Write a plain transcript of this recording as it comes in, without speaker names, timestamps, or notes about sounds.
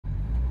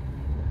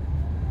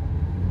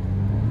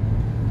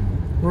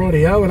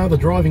Rightio, another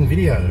driving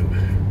video.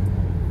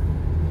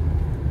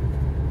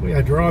 We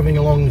are driving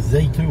along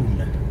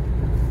Zejtun.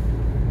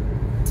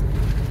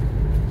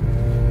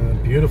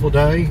 Beautiful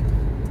day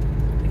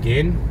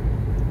again.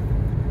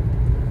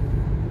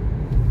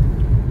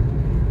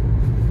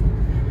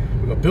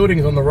 We've got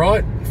buildings on the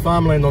right,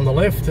 farmland on the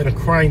left, and a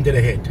crane dead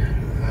ahead.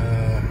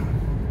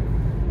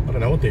 I don't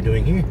know what they're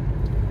doing here.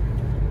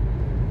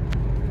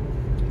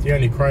 It's the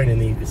only crane in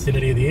the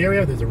vicinity of the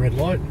area. There's a red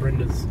light.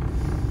 Brenda's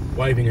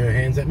waving her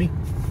hands at me.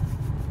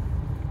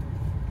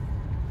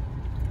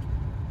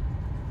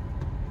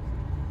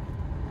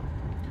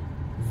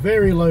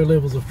 Very low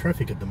levels of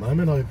traffic at the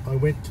moment. I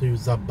went to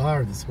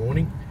Birzebbugia this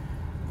morning,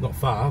 not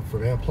far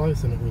from our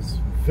place, and it was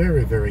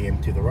very, very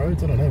empty, the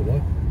roads. I don't know why.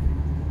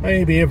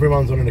 Maybe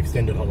everyone's on an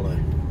extended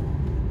holiday.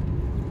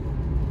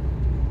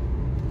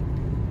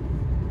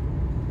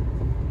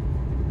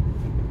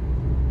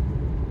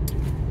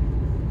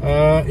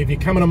 If you're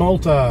coming to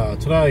Malta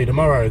today,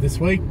 tomorrow, this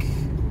week,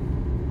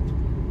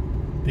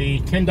 the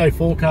 10-day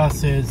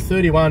forecast says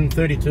 31,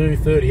 32,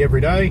 30 every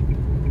day,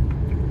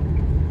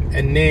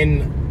 and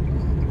then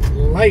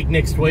late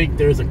next week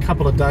there is a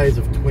couple of days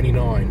of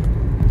 29.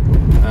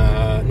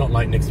 Not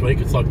late next week,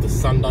 it's like the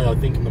Sunday, I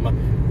think, the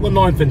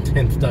 9th and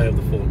 10th day of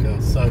the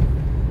forecast. So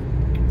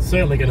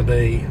certainly going to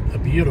be a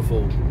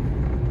beautiful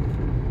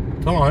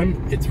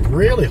time. It's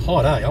really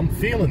hot, eh? I'm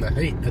feeling the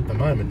heat at the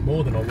moment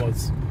more than I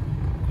was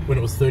when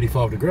it was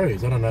 35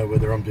 degrees. I don't know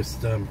whether I'm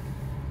just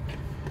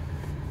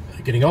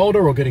getting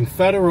older or getting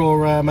fatter,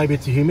 or maybe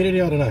it's the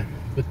humidity, I don't know.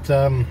 But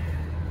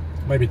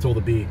maybe it's all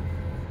the beer.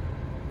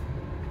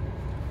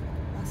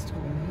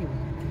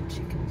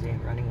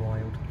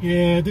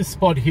 Yeah, this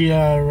spot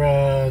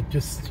here,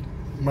 just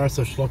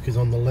Marsa Schlock is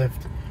on the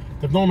left.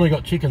 They've normally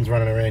got chickens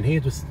running around here,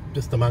 just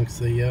amongst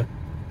the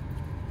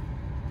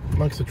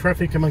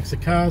traffic, amongst the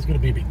cars. Got to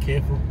be a bit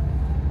careful.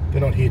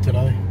 They're not here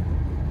today.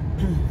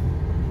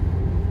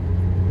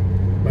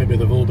 Maybe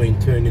they've all been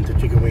turned into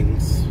chicken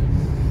wings.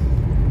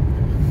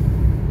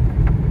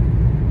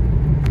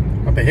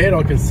 Up ahead,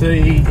 I can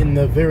see in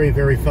the very,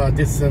 very far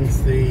distance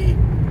the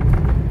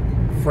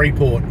free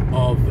port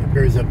of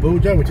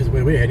Birzebbugia, which is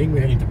where we're heading.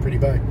 We're heading to Pretty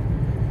Bay.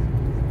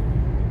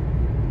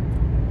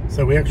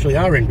 So we actually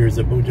are in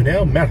Birzebbugia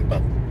now.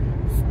 Marhaba,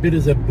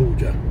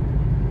 Birzebbugia.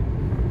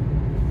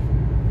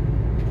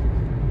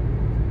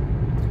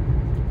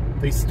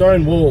 These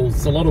stone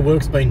walls, a lot of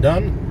work's been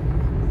done.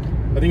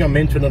 I think I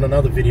mentioned in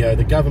another video,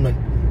 the government,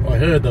 I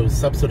heard, they was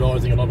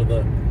subsidising a lot of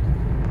the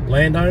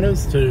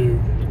landowners to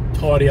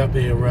tidy up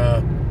their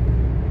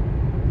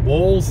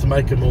walls to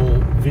make them all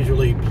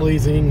visually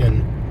pleasing,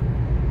 and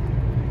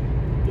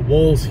the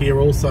walls here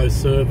also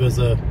serve as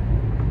a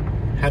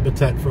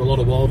habitat for a lot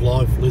of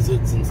wildlife,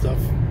 lizards and stuff.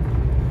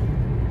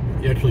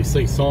 You actually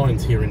see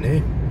signs here and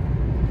there.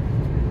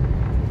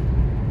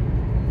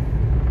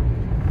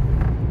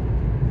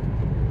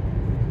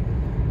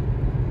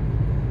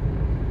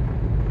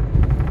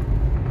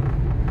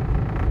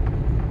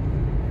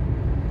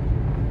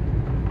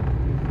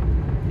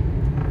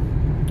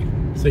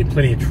 See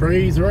plenty of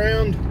trees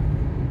around.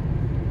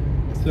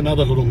 It's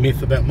another little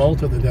myth about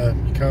Malta, that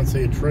you can't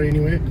see a tree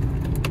anywhere.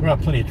 There are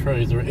plenty of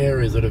trees. There are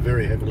areas that are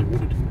very heavily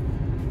wooded.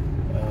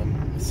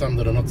 Some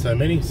that are not so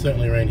many.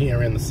 Certainly around here,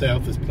 around the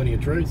south, there's plenty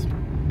of trees.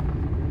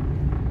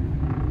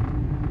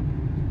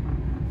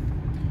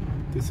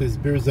 This is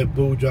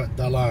Birzebbugia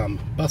Dalam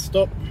bus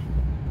stop.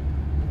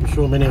 I'm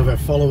sure many of our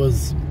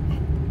followers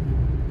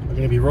are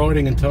going to be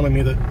writing and telling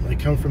me that they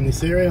come from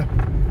this area.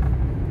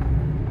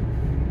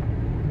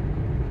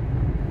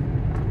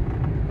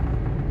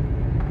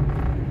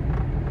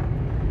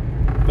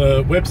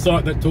 The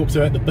website that talks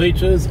about the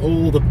beaches,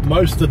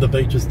 most of the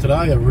beaches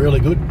today are really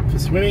good for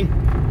swimming.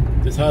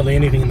 There's hardly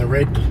anything in the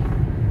red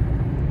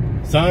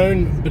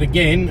zone, but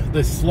again,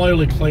 they're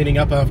slowly cleaning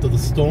up after the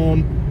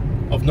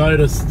storm. I've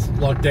noticed,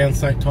 like down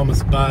St.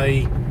 Thomas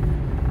Bay,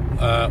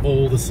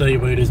 all the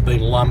seaweed has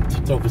been lumped.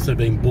 It's obviously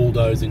been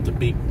bulldozed into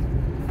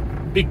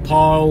big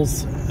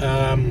piles.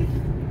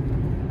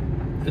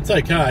 It's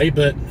okay,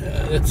 but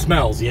it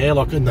smells, yeah,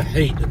 like in the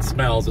heat it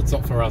smells. It's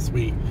not for us.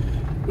 We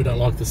don't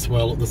like the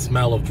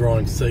smell of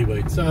drying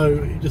seaweed. So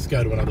you just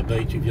go to another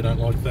beach if you don't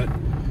like that.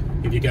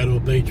 If you go to a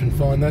beach and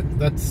find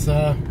that's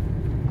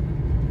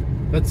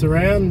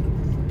around,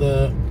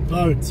 the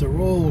boats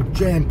are all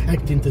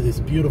jam-packed into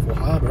this beautiful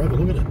harbour. Have a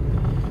look at it.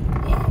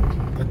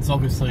 Wow, that's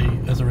obviously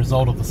as a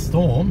result of the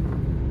storm.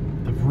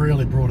 They've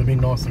really brought them in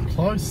nice and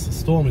close. The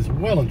storm is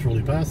well and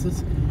truly past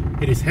us.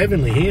 It is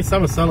heavenly here.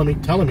 Some are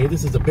telling me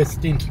this is the best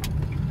stint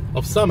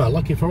of summer.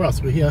 Lucky for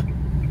us, we're here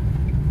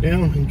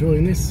now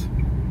enjoying this.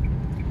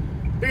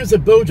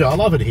 Birzebbugia, I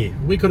love it here.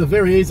 We could have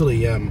very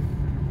easily,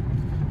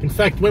 in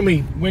fact, when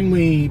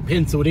we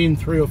penciled in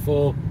 3 or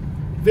 4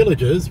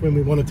 villages, when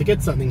we wanted to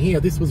get something here,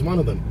 this was one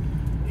of them.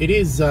 It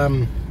is,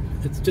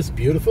 it's just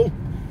beautiful.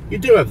 You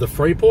do have the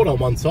free port on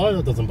one side.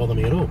 That doesn't bother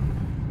me at all.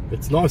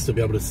 It's nice to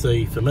be able to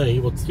see, for me,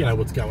 what's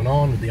going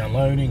on with the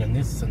unloading and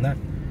this and that.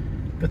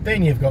 But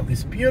then you've got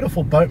this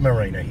beautiful boat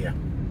marina here.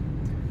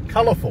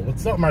 Colourful.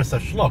 It's not Marsa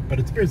Schlock, but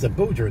it's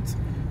Birzebbugia.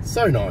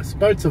 So nice.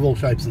 Boats of all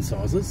shapes and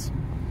sizes.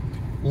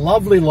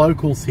 Lovely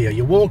locals here.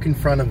 You walk in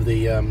front of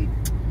the,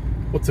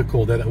 what's it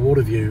called, that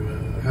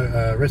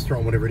Waterview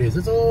restaurant, whatever it is.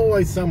 There's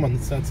always someone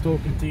that starts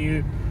talking to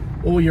you,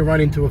 or you run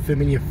into a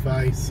familiar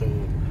face,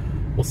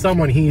 or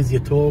someone hears you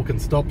talk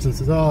and stops and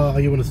says, oh,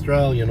 are you an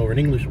Australian or an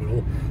Englishman,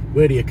 or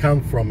where do you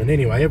come from? And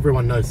anyway,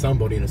 everyone knows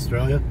somebody in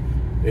Australia,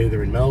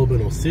 either in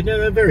Melbourne or Sydney.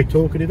 They're very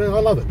talkative. I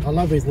love it. I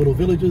love these little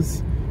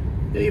villages.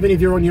 Even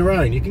if you're on your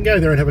own, you can go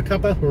there and have a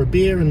cuppa or a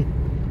beer and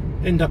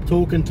end up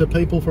talking to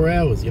people for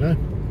hours, you know.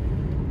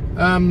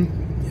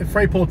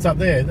 Freeport's up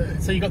there.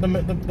 So you got the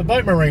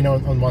boat marina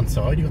on one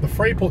side, you've got the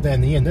Freeport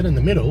down the end, and in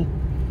the middle,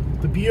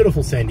 the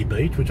beautiful sandy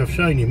beach, which I've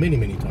shown you many,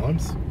 many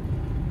times.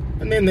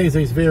 And then there's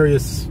these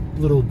various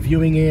little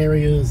viewing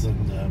areas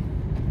and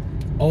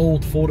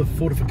old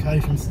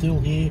fortifications still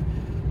here.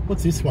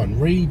 What's this one?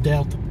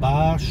 Redoubt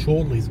Bar,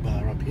 Shortley's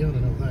Bar up here. I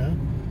don't know what they are.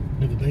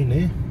 Never been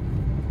there.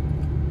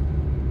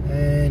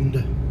 And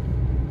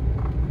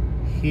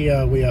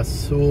here we are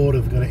sort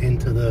of going to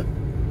enter the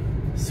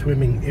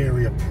swimming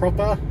area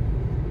proper.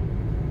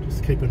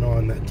 Just keep an eye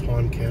on that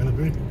time counter,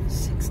 Boo.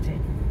 6:10.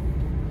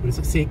 What is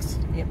it, 6?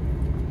 Yep.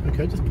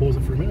 Okay, just pause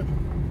it for a minute.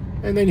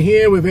 And then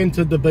here we've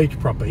entered the beach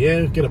proper,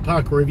 yeah? Get a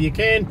park wherever you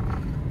can.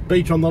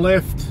 Beach on the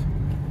left,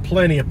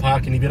 plenty of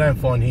parking. If you don't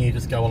find here,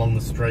 just go along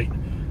the street,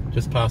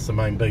 just past the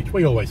main beach.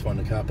 We always find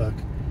a car park.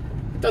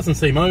 It doesn't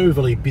seem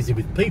overly busy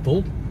with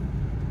people,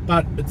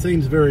 but it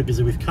seems very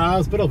busy with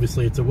cars, but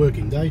obviously it's a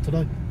working day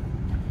today.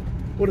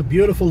 What a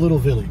beautiful little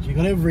village. You've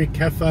got every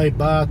cafe,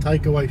 bar,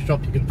 takeaway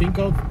shop you can think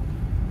of.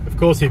 Of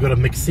course, you've got a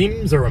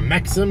Maxim's or a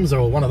Maxim's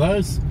or one of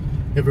those.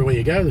 Everywhere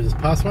you go, there's just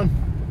past one.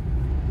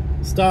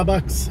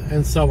 Starbucks,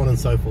 and so on and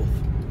so forth.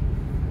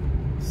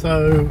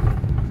 So,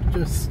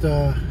 just,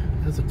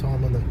 how's the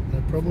time on that?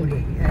 No problem?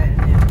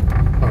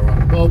 Yeah.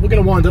 Alright, well, we're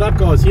going to wind it up,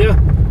 guys, here.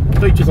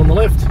 Beaches on the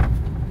left.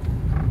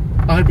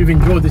 I hope you've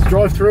enjoyed this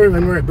drive-through,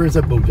 and we're at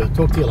Birzebbugia.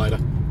 Talk to you later.